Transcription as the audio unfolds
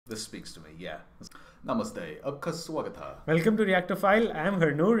This speaks to me, yeah. Namaste. Swagata. Welcome to Reactor File. I'm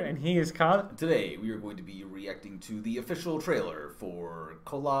Harnoor and he is Carl. Today we are going to be reacting to the official trailer for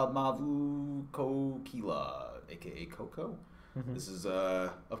Kolamaavu Kokila, aka CoCo. This is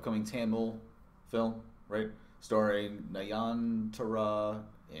a upcoming Tamil film, right? Starring Nayanthara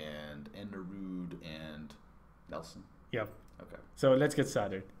and Anirudh and Nelson. Yep. Okay. So let's get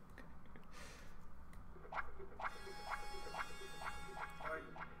started.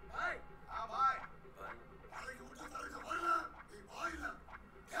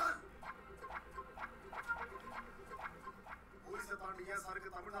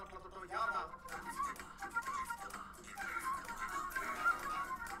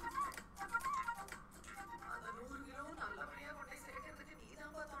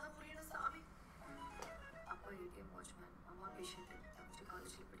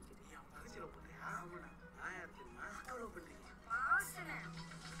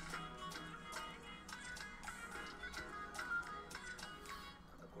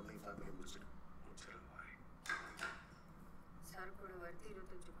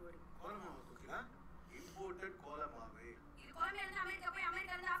 Kolamaavu Kokila, imported Kolamaavu.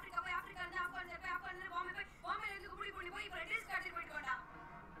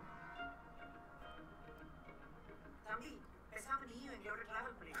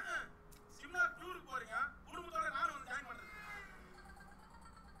 Simla tour போறீங்க குடும்பத்தோட நானும் வந்து join பண்றேன்.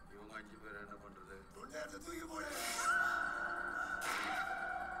 இவங்க அஞ்சு பேர் என்ன பண்றது? தொண்டையத்தை தூக்கி போடு.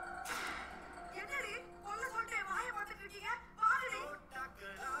 என்னடி கொல்ல சொல்லிட்டே வாயை பார்த்துட்டு இருக்கீங்க? வாங்கடி.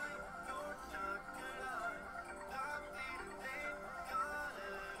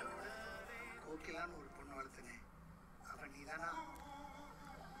 கோகிலான்னு ஒரு பொண்ணு வளர்த்தனே. அவ நீதானா?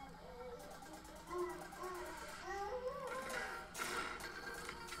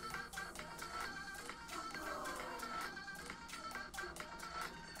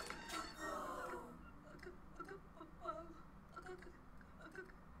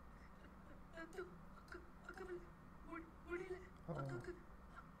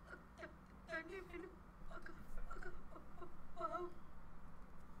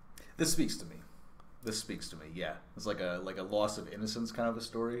 This speaks to me. This speaks to me. Yeah, it's like a loss of innocence kind of a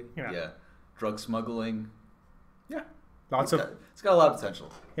story. Yeah. Drug smuggling. Yeah, It's got a lot of potential.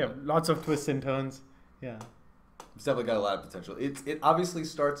 Yeah, lots of twists and turns. Yeah. It's definitely got a lot of potential. It obviously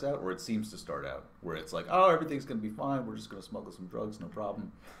starts out, or it seems to start out, where it's like, oh, everything's gonna be fine. We're just gonna smuggle some drugs, no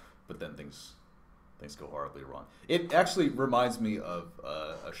problem. But then things go horribly wrong. It actually reminds me of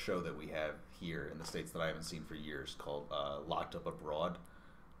a show that we have here in the States that I haven't seen for years called Locked Up Abroad,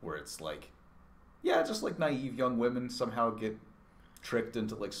 where it's like, yeah, just like naive young women somehow get tricked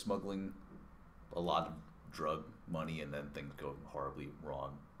into like smuggling a lot of drug money, and then things go horribly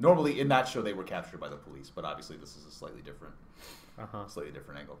wrong. Normally in that show they were captured by the police, but obviously this is a slightly different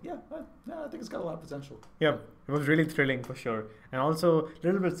angle. Yeah, I think it's got a lot of potential. Yeah, it was really thrilling for sure, and also a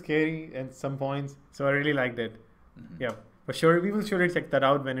little bit scary at some points. So I really liked it. Yeah, for sure, we will surely check that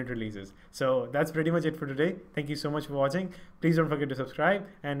out when it releases. So that's pretty much it for today. Thank you so much for watching. Please don't forget to subscribe,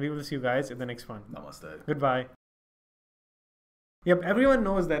 and we will see you guys in the next one. Namaste. Goodbye. Yep, everyone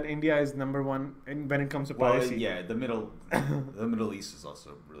knows that India is #1 when it comes to piracy. Yeah, the Middle East is also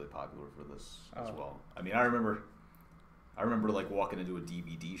really popular for this as well. I mean, I remember like walking into a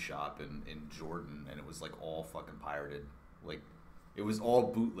DVD shop in Jordan, and it was like all fucking pirated. Like, it was all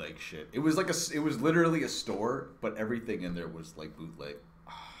bootleg shit. It was literally a store, but everything in there was like bootleg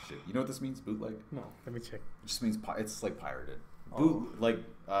shit. You know what this means, bootleg? No, let me check. It just means it's like pirated.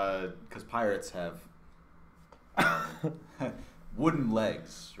 Because pirates have wooden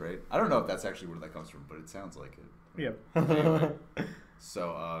legs, right? I don't know if that's actually where that comes from, but it sounds like it. Yep. Anyway, so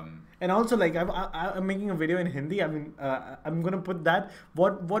and also, like, I'm making a video in Hindi. I mean, I'm gonna put that.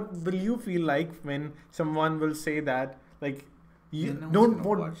 What will you feel like when someone will say that, like, you no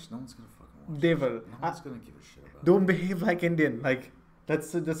one's gonna fucking watch. They will. No one's gonna give a shit about. Don't behave like Indian. Like,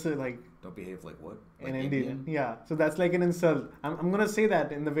 that's like. Don't behave like what? Like an Indian. Yeah. So that's like an insult. I'm gonna say that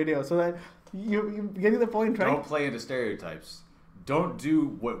in the video so that you getting the point, right? Don't play into stereotypes. Don't do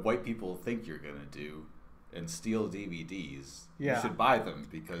what white people think you're gonna do and steal DVDs. Yeah. You should buy them,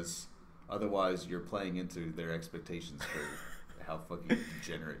 because otherwise you're playing into their expectations for how fucking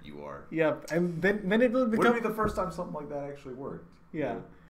degenerate you are. Yep. And then when it will become... Would it be the first time something like that actually worked? Yeah.